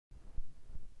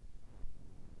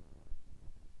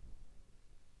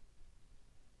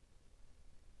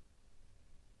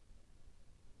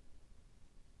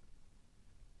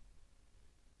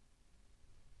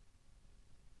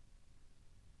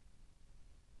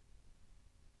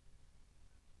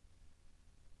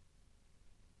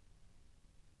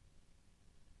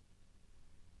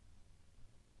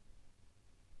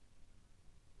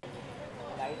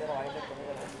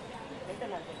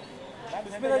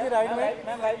Side में,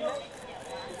 ma'am right में,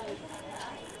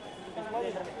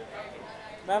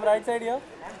 ma'am right side या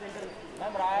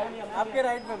मैम राइट, आपके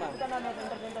राइट में ma'am.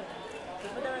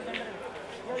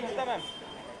 Sushmita ma'am,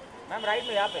 ma'am right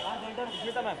में यहाँ पे,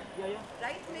 सुष्मिता मैम,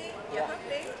 राइट में यहाँ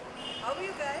पे। How are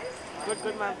you guys? Good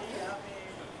good ma'am.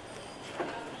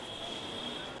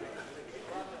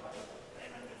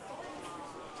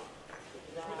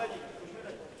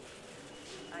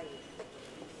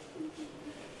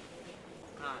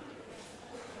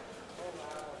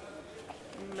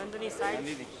 Nandini side,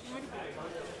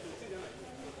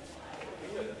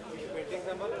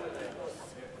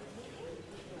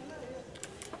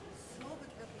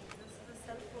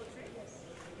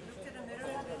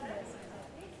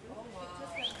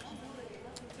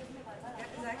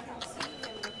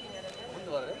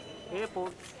 ये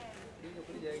पोर्ट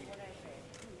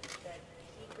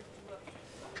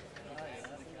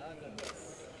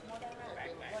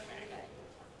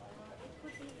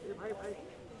भाई भाई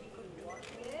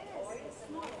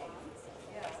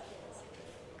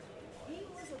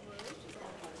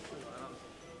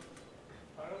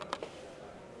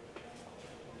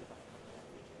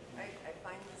I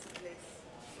find this place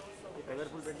so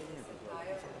colourful painting नहीं है,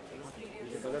 inspired.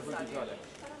 कलरफुल पीछे वाला है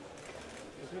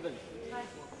उसमें तो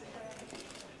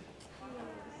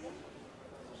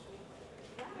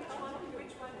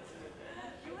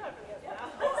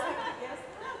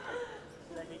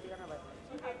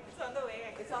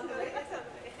It's on the way.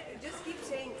 Just keep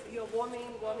saying you're warming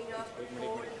up,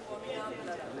 cold, warming up.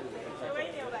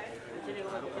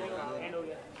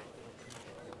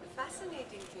 The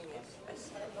fascinating thing is, I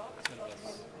see a lot of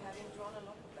having drawn a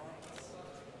lot of bags.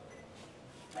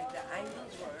 Like the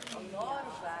angles were a lot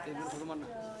of bags.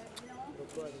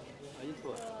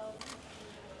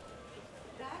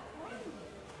 That one.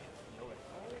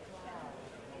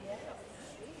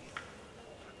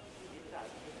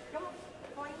 Come on,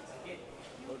 point.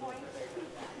 You point.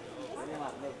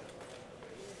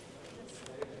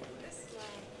 This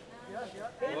one.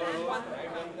 And one more.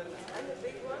 And the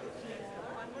big one.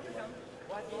 One more to come.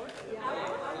 One more? Yeah.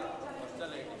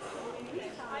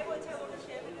 I want to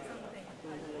share with you something.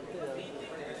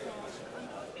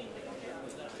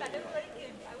 That is very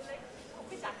good. I was like,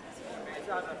 which actress you want?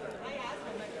 I asked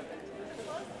him. The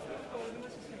first told me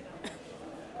was Sushmita.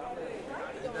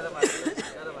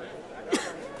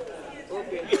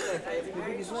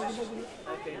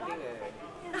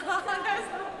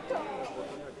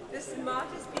 The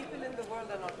smartest people in the world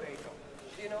are not very tall.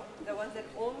 You know, the ones that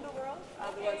own the world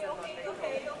are the ones that are not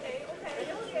very tall.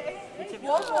 Okay.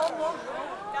 Whoa.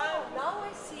 Now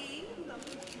I see.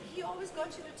 He always got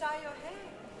you to tie your hair.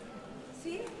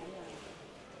 See?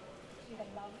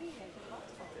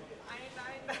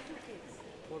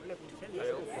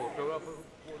 Photographer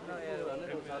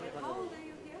How old are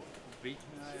you here? बीच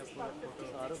में आया पूरा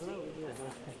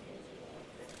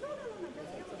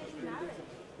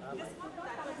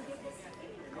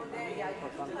Oh, there, yeah.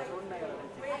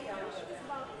 Way young.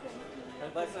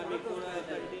 बस अभी पूरा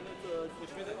continue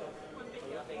Sushmita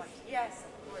Yes,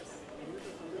 of course.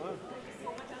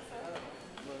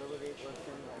 बराबर 1%.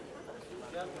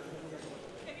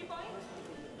 Can you point?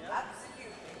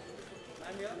 Absolutely.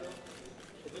 I'm here.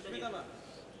 Sushmita ma'am.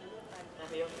 I'm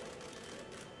here.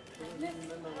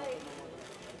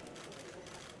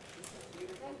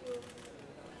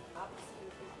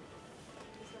 Absolutely.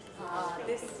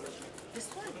 This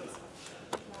one.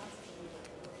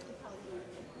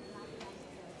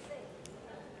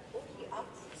 Okay,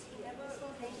 he never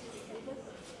changed his syllabus,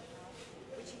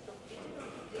 which he completed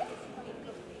or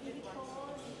he did his incompleted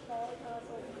one.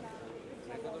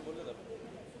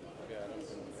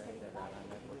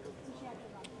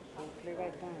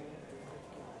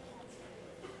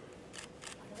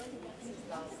 This is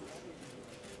last.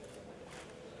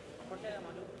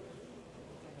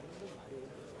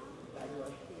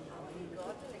 He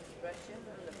got an expression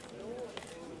on the floor.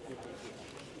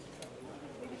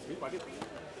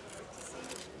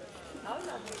 How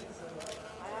lovely is it?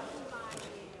 I have to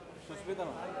Sushmita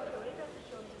ma'am.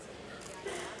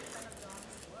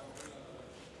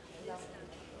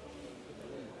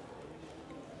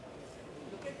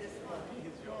 look at this one.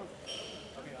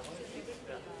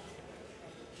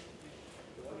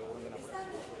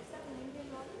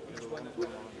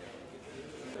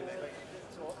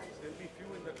 There'll be few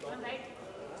in the top.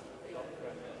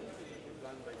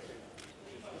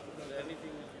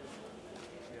 Anything.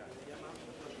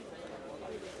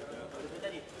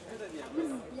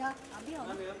 Yeah, अभी आओ.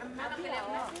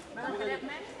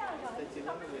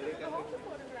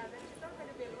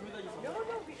 No,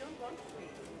 we don't want to be.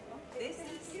 This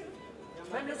is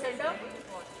Ma'am, look center.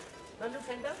 Ma'am, look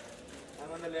center.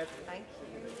 I'm on the left. thank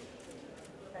you.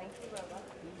 Thank you, Baba.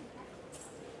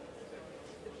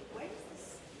 Where is this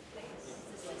place?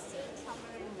 This is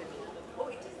somewhere in the middle. Oh,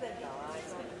 it is there now. I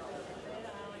saw it.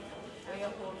 Where your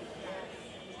home.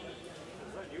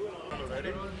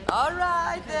 All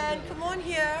right then, come on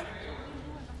here.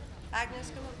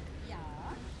 Agnes, come on. Yeah.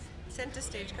 Center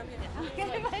stage, come here.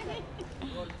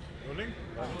 Rolling?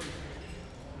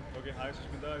 Okay, hi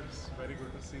Sushmita, it's very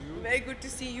good to see you. Very good to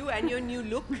see you and your new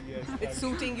look. Yes, It's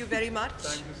suiting you very much.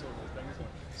 Thank you so much, thank you so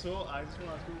much. So I just want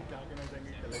to ask you, क्या कहना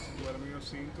चाहेंगे collection के बारे में? You've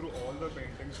seen through all the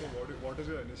paintings, so what is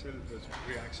your initial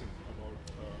reaction about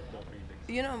the paintings?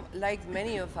 You know, like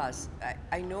many of us,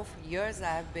 I know for years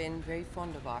I have been very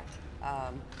fond of art.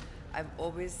 I've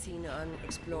always seen and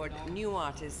explored new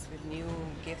artists with new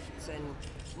gifts, and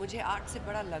मुझे art से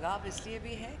बड़ा लगाव इसलिए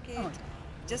भी है कि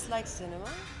just like cinema,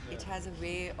 it has a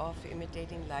way of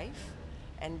imitating life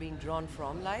and being drawn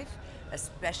from life,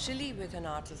 especially with an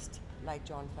artist like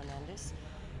John Fernandes.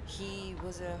 He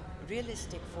was a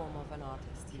realistic form of an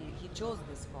artist. He chose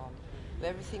this form.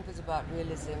 Everything was about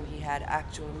realism. He had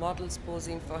actual models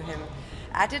posing for him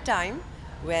at a time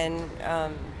when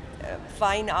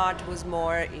fine art was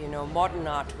more, modern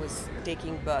art was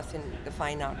taking birth in the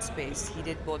fine art space. He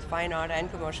did both fine art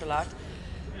and commercial art.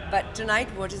 But tonight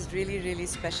what is really, really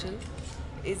special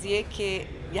is ये कि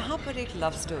यहाँ पर एक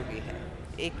love story है.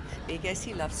 एक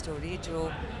ऐसी love story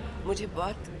जो मुझे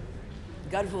बहुत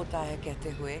गर्व होता है कहते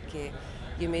हुए कि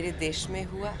ये मेरे देश में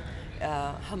हुआ,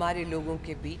 हमारे लोगों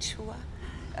के बीच हुआ.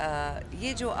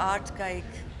 ये जो आर्ट का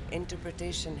एक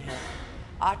इंटरप्रिटेशन है,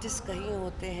 आर्टिस्ट कहीं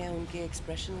होते हैं, उनके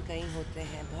एक्सप्रेशन कहीं होते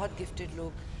हैं, बहुत गिफ्टेड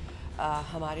लोग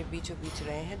हमारे बीचों बीच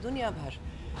रहे हैं दुनिया भर.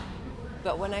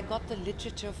 But when I got the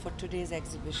literature for today's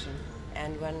exhibition,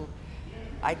 and when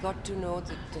I got to know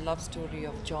the love story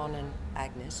of John and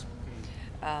Agnes,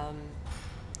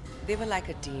 they were like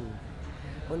a team.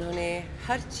 उन्होंने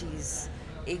हर चीज़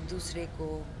एक दूसरे को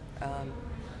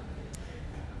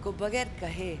बगैर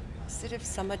कहे सिर्फ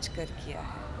समझ कर किया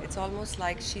है. It's almost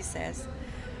like she says,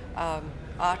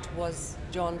 art was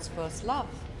John's first love.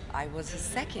 I was his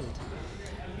second.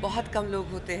 बहुत कम लोग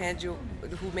होते हैं जो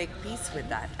who make peace with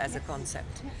that as a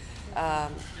concept.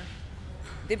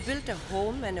 They built a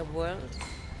home and a world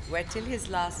where till his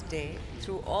last day,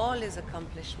 through all his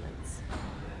accomplishments,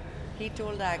 he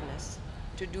told Agnes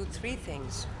to do 3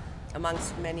 things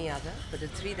amongst many other, but the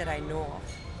 3 that I know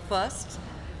of. First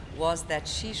was that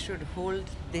she should hold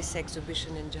this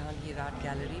exhibition in Jahangir Art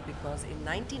Gallery because in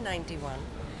 1991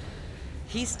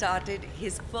 he started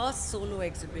his first solo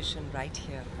exhibition right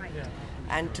here. Right. Yeah.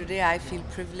 And today I feel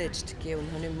privileged कि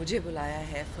उन्होंने मुझे बुलाया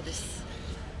है for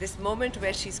this moment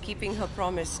where she's keeping her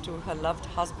promise to her loved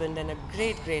husband and a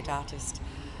great artist.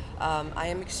 I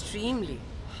am extremely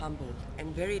humbled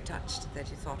and very touched that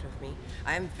you thought of me.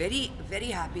 I am very,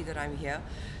 very happy that I'm here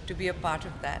to be a part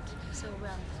of that. So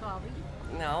are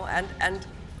we? No, and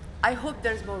I hope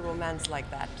there's more romance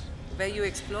like that, where you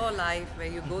explore life,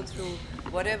 where you go through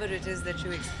whatever it is that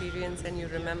you experience and you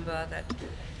remember that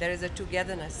there is a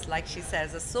togetherness, like she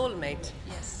says, a soulmate.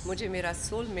 Yes. मुझे मेरा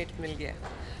soulmate मिल गया.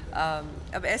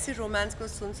 अब ऐसे romance को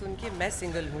सुन के मैं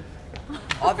single हूँ.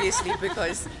 Obviously,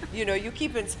 because you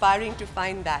keep inspiring to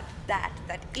find that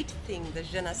it thing, the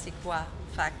je ne sais quoi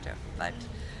factor. But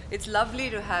it's lovely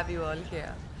to have you all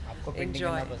here. आपको पेंटिंग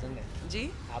करना पसंद है?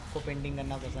 जी? आपको पेंटिंग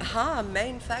करना पसंद है? हाँ, मैं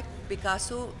इनफैक्ट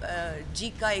पिकासो जी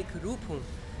का एक रूप हूँ.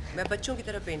 मैं बच्चों की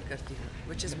तरह पेंट करती हूँ,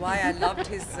 which is why I loved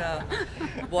his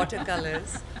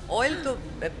watercolors. Oil तो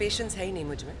patience है ही नहीं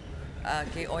मुझ में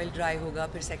कि oil dry होगा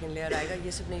फिर second layer आएगा,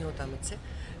 ये सब नहीं होता मुझसे.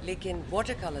 लेकिन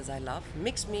watercolors I love,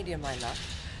 mixed medium I love,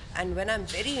 and when I'm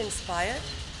very inspired,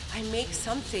 I make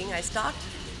something. I start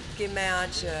कि मैं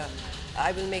आज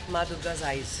I will make Ma Durga's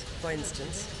eyes, for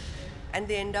instance. And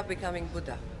they end up becoming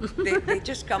Buddha. They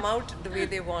just come out the way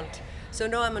they want. So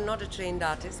no, I'm not a trained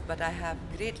artist, but I have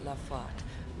great love for art.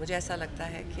 मुझे ऐसा लगता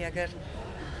है कि अगर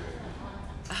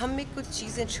हम में कुछ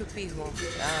चीज़ें छुपी हों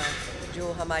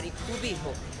जो हमारी खूबी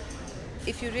हो,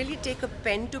 if you really take a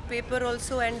pen to paper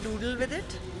also and doodle with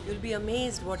it, you'll be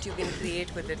amazed what you can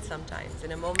create with it sometimes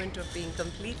in a moment of being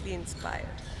completely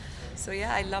inspired. So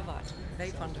yeah, I love art.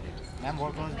 Very fond of it. Ma'am,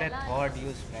 what was that thought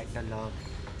you spread the love?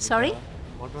 Sorry?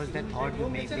 What was that thought you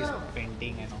made this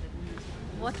painting and all?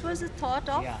 What was the thought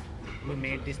of? Yeah, you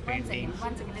made this painting.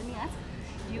 One second, let me ask.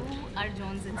 You are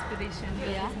John's inspiration,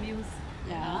 you are his muse.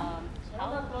 Yeah.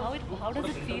 How does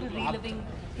it feel reliving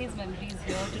his memories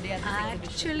here today at this exhibition?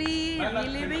 Actually,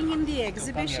 reliving in the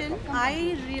exhibition,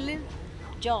 I relive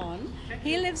John.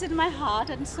 He lives in my heart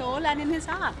and soul and in his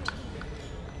art.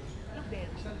 Look there.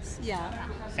 Yeah.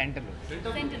 Center look.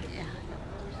 Center look. Yeah.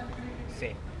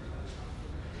 Say.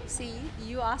 See,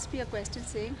 you asked me a question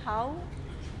saying how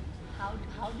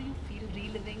how do you feel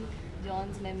reliving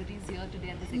John's memories here today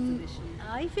at this exhibition?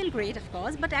 I feel great, of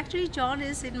course, but actually John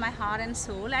is in my heart and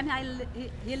soul, and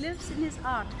he lives in his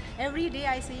art. Every day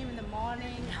I see him in the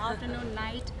morning, afternoon,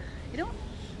 night. You know,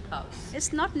 House.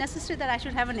 it's not necessary that I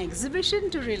should have an exhibition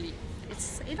to relive.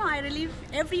 It's, you know, I relive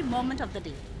every moment of the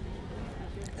day.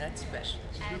 That's special.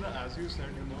 Sushmita, as you said,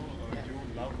 you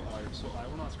love art. So I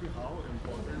want to ask you, how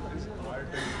important is art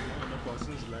in a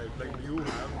person's life? Like, do you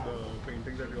have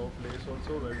paintings at your place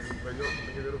also, where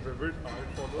you're a vivid art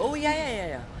follower? Oh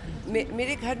yeah.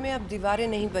 मेरे घर में अब दीवारें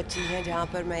नहीं बची हैं जहाँ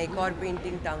पर मैं एक और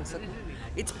पेंटिंग टांग सकूँ.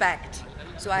 It's packed.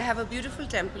 So I have a beautiful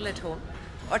temple at home.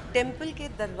 और टेम्पल के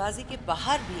दरवाजे के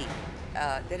बाहर भी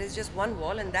there is just one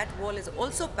wall, and that wall is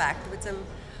also packed with some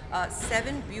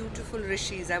 7 beautiful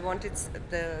rishis. I wanted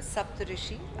the Sapta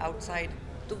Rishi outside,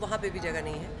 तो वहाँ पे भी जगह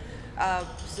नहीं है.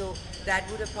 So that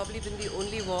would have probably been the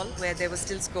only wall where there was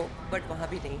still scope, but वहाँ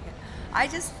भी नहीं है. I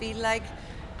just feel like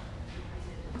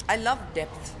I love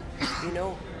depth, you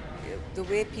know, the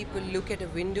way people look at a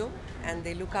window and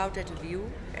they look out at a view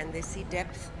and they see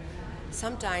depth.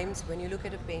 Sometimes when you look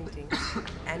at a painting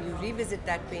and you revisit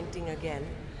that painting again,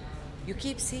 you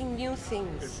keep seeing new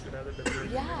things.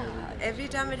 Yeah, every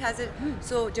time it has it.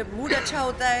 So जब mood अच्छा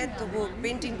होता है तो वो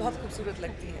painting बहुत खूबसूरत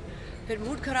लगती है. फिर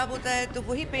mood खराब होता है तो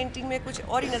वही painting में कुछ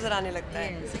और ही नजर आने लगता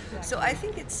है. So I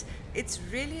think it's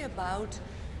really about,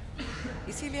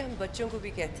 इसीलिए हम बच्चों को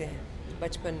भी कहते हैं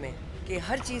बचपन में कि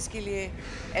हर चीज़ के लिए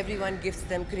everyone gives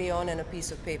them crayon and a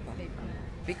piece of paper.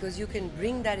 Because you can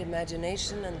bring that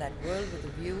imagination and that world with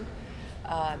a view,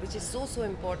 which is so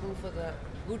important for the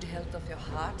good health of your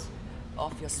heart,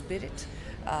 of your spirit.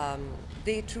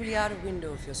 They truly are a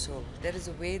window of your soul. There is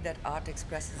a way that art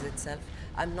expresses itself.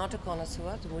 I'm not a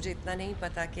connoisseur, तो मुझे इतना नहीं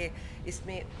पता कि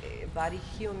इसमें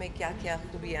बारीकियों में क्या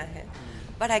खूबियाँ हैं.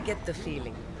 But I get the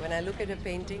feeling. When I look at a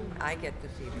painting, I get the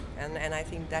feeling. And I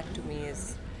think that to me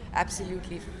is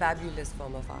absolutely fabulous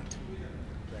form of art.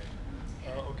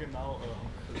 Okay, now,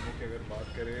 अगर बात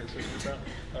करें, Sushmita,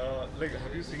 like,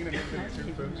 have you seen any of the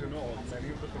recent films? You know, many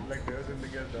of the films like Dear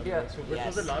Zindagi has done well. So, which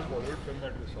was the last Bollywood film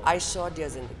that you saw? I saw Dear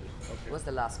Zindagi. Was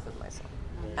the last film I saw.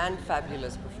 And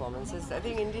fabulous performances. I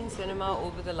think Indian cinema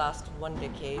over the last 1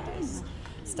 decade has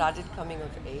started coming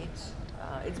of age.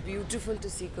 It's beautiful to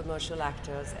see commercial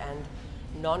actors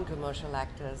and non-commercial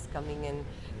actors coming in,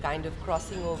 kind of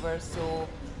crossing over so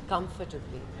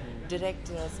comfortably.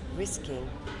 Directors risking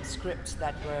scripts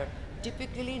that were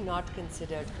typically not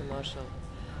considered commercial,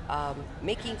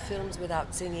 making films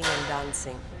without singing and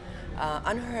dancing,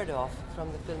 unheard of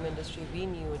from the film industry. We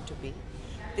knew it to be.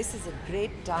 This is a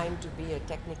great time to be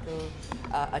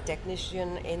a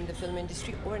technician in the film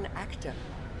industry, or an actor,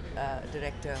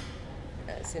 director,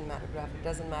 cinematographer,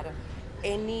 doesn't matter.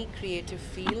 Any creative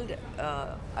field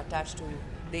attached to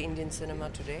the Indian cinema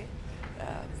today.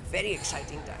 Very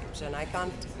exciting times, and I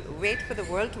can't wait for the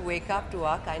world to wake up to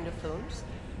our kind of films,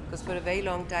 because for a very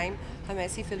long time हम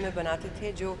ऐसी फिल्में बनाते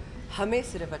थे जो हमें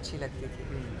सिर्फ अच्छी लगती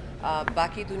थी,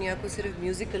 बाकी दुनिया को सिर्फ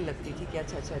म्यूजिकल लगती थी कि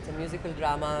अच्छा musical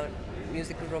drama,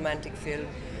 musical romantic film.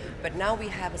 But now we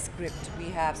have a script, we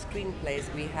have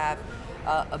screenplays, we have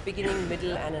a beginning,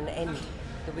 middle and an end,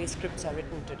 the way scripts are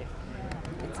written today.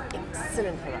 It's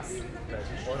excellent for us.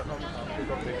 और हम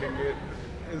आपको कब देखेंगे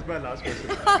is my last question.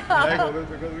 Like always,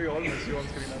 because we all miss you on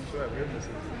screen. I'm sure everyone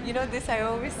misses you. You know, this I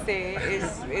always say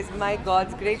is my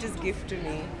God's greatest gift to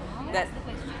me, that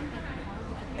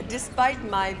despite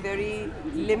my very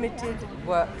limited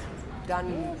work,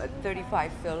 done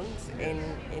 35 films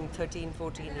in 13,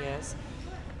 14 years,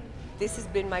 this has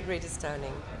been my greatest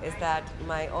turning, is that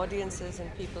my audiences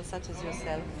and people such as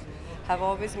yourself have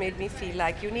always made me feel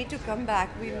like you need to come back,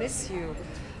 we miss you.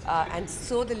 And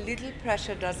so the little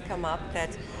pressure does come up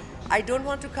that I don't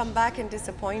want to come back and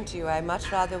disappoint you. I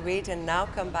much rather wait and now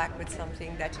come back with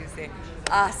something that you say,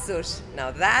 Sush, now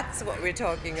that's what we're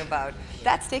talking about.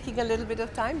 That's taking a little bit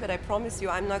of time, but I promise you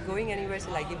I'm not going anywhere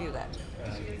till I give you that.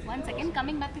 One second,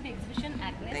 coming back to the exhibition,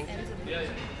 Agnes. Thank you.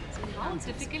 So how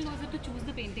difficult was it to choose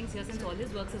the paintings here, since all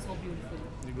his works are so beautiful?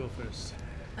 You go first.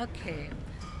 Okay.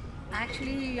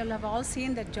 Actually, you'll have all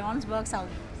seen that John's works are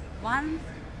one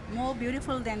more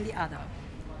beautiful than the other.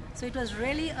 So it was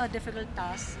really a difficult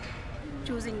task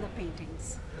choosing the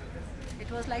paintings. It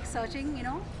was like searching,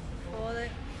 for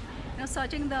the,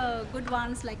 searching the good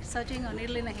ones, like searching a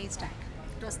needle in a haystack.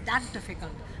 It was that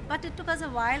difficult. But it took us a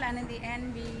while, and in the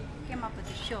end, we came up with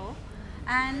a show.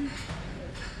 And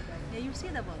here you see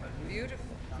the work.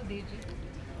 Beautiful. So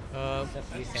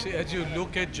Devji. See, as you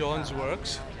look at John's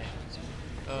works,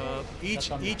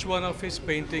 each one of his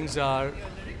paintings are,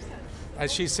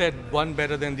 as she said, one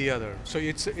better than the other. So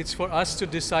it's for us to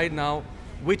decide now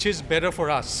which is better for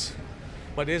us.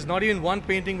 But there's not even one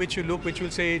painting which you look which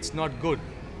will say it's not good.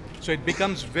 So it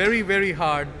becomes very, very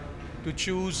hard to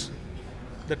choose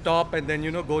the top and then,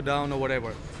 go down or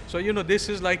whatever. So, this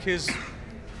is like his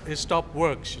top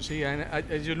works, you see. And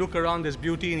as you look around, there's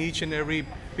beauty in each and every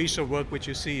piece of work which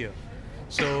you see here.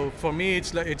 So for me,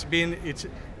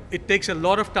 it takes a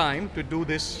lot of time to do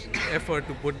this effort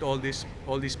to put all these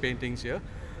paintings here.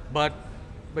 But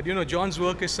John's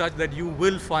work is such that you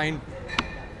will find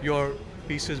your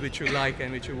pieces which you like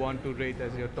and which you want to rate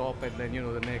as your top, and then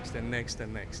the next and next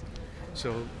and next.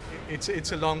 So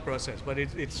it's a long process, but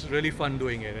it's really fun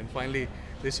doing it. And finally,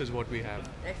 this is what we have.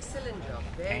 Excellent job.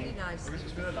 Very nice.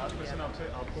 मेरा last question आपसे,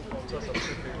 आपको कौन सा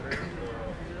सबसे favorite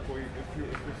कोई if you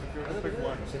have to pick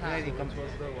one, which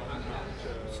was the one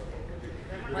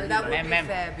which Well, that would be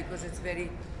fair because it's very.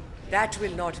 That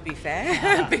will not be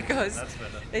fair because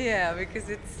because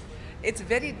it's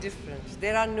very different.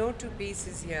 There are no two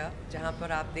pieces here जहाँ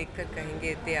पर आप देखकर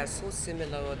कहेंगे they are so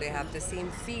similar or they have the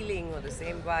same feeling or the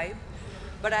same vibe.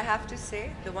 But I have to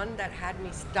say, the one that had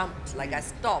me stumped, like I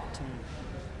stopped,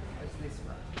 was this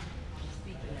one.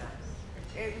 Speaking as,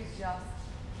 it was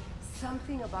just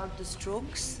something about the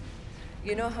strokes.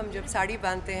 हम जब साड़ी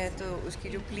बांधते हैं तो उसकी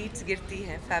जो pleats गिरती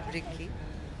हैं fabric की,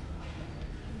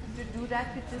 to do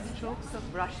that with the strokes of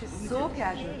brush is so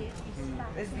casual.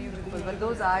 It's beautiful. But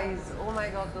those eyes, oh my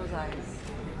God, those eyes.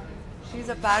 She's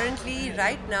apparently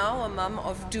right now a mum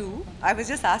of 2. I was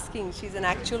just asking, she's an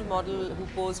actual model who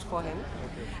posed for him.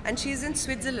 And she's in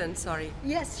Switzerland, sorry.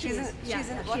 Yes, she's in,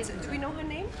 do we know her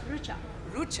name? Rucha.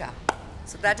 Rucha.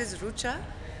 So that is Rucha.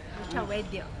 Rucha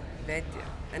Vaidya. Vaidya.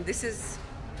 And this is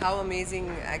how amazing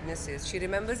Agnes is. She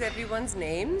remembers everyone's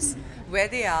names, where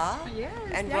they are,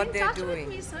 and what they're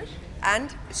doing.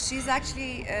 And she's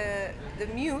actually the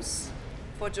muse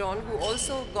for John, who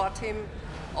also got him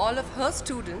all of her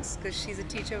students, because she's a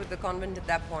teacher with the convent at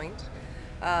that point.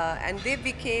 And they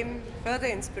became further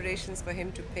inspirations for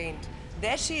him to paint.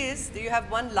 There she is. You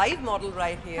have one live model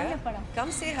right here.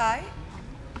 Come say hi.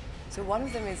 So one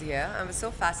of them is here. I was so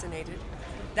fascinated.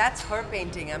 That's her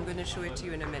painting. I'm going to show it to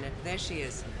you in a minute. There she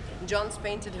is. John's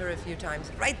painted her a few times.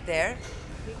 Right there.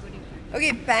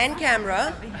 Okay, pan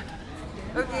camera.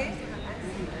 Okay.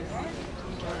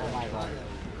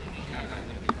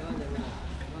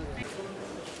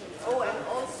 Oh, and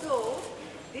also,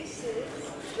 this is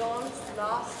John's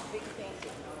last big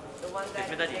painting. The one that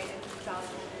he made in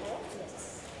 2004.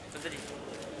 Yes.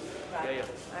 Right.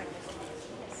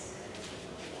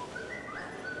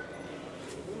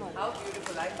 How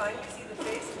beautiful. I finally see the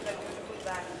face with that beautiful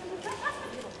back.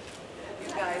 You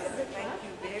guys, thank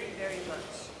you very, very much.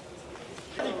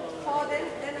 Oh, then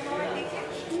how I take it?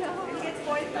 It gets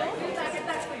spoiled though?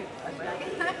 That's for you.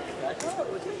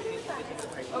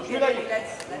 Okay, then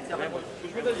let's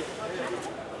Sushmita ji.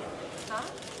 Huh?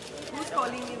 Who's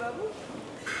calling me, Babu?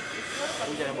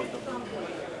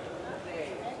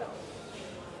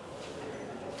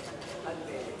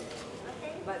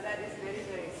 But that is very,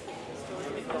 very sweet. The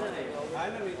story is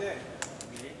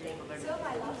So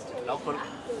my love story.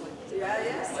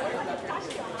 yes.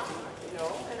 No,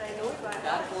 and I know it by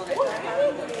heart.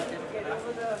 Get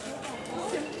over the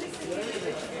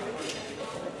simplicity.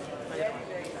 Very,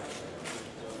 very nice.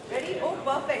 Ready? Oh,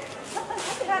 perfect.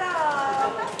 Ta-da!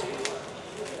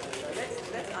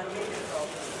 Let's unveil the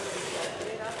problem.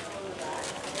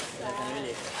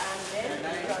 And then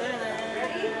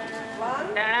ready?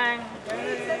 1.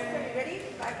 Ready?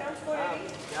 Background score ready?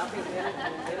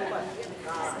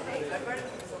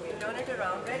 So we turn it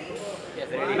around. Ready?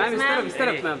 Ma'am, इस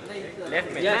तरफ ma'am. Left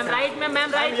में. Ma'am right में,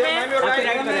 ma'am right में.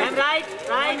 Ma'am right.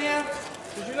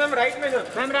 सुशील ma'am right में sir.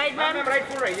 Ma'am right ma'am. Ma'am right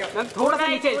full right. Ma'am थोड़ा सा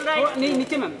नीचे. नहीं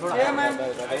नीचे मैम थोड़ा. मैम.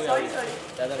 Sorry.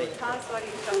 हाँ sorry.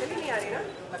 शक्ल ही नहीं आ रही ना.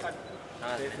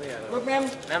 हाँ. Look ma'am.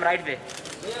 मैम राइट पे.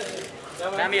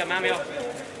 मैम ये.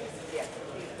 Yeah,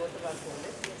 please both of us hold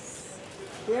it. Yes.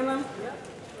 ये मैम.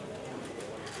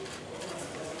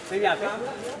 नहीं यहाँ पे.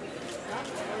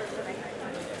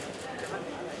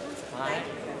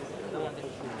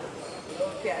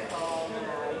 Look at all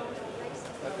that.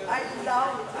 I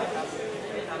love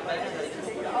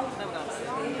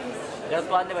just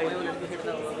बाद में भाई.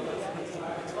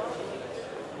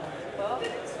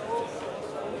 perfect.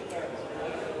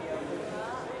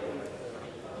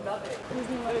 Love it.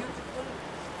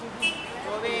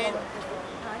 Go in.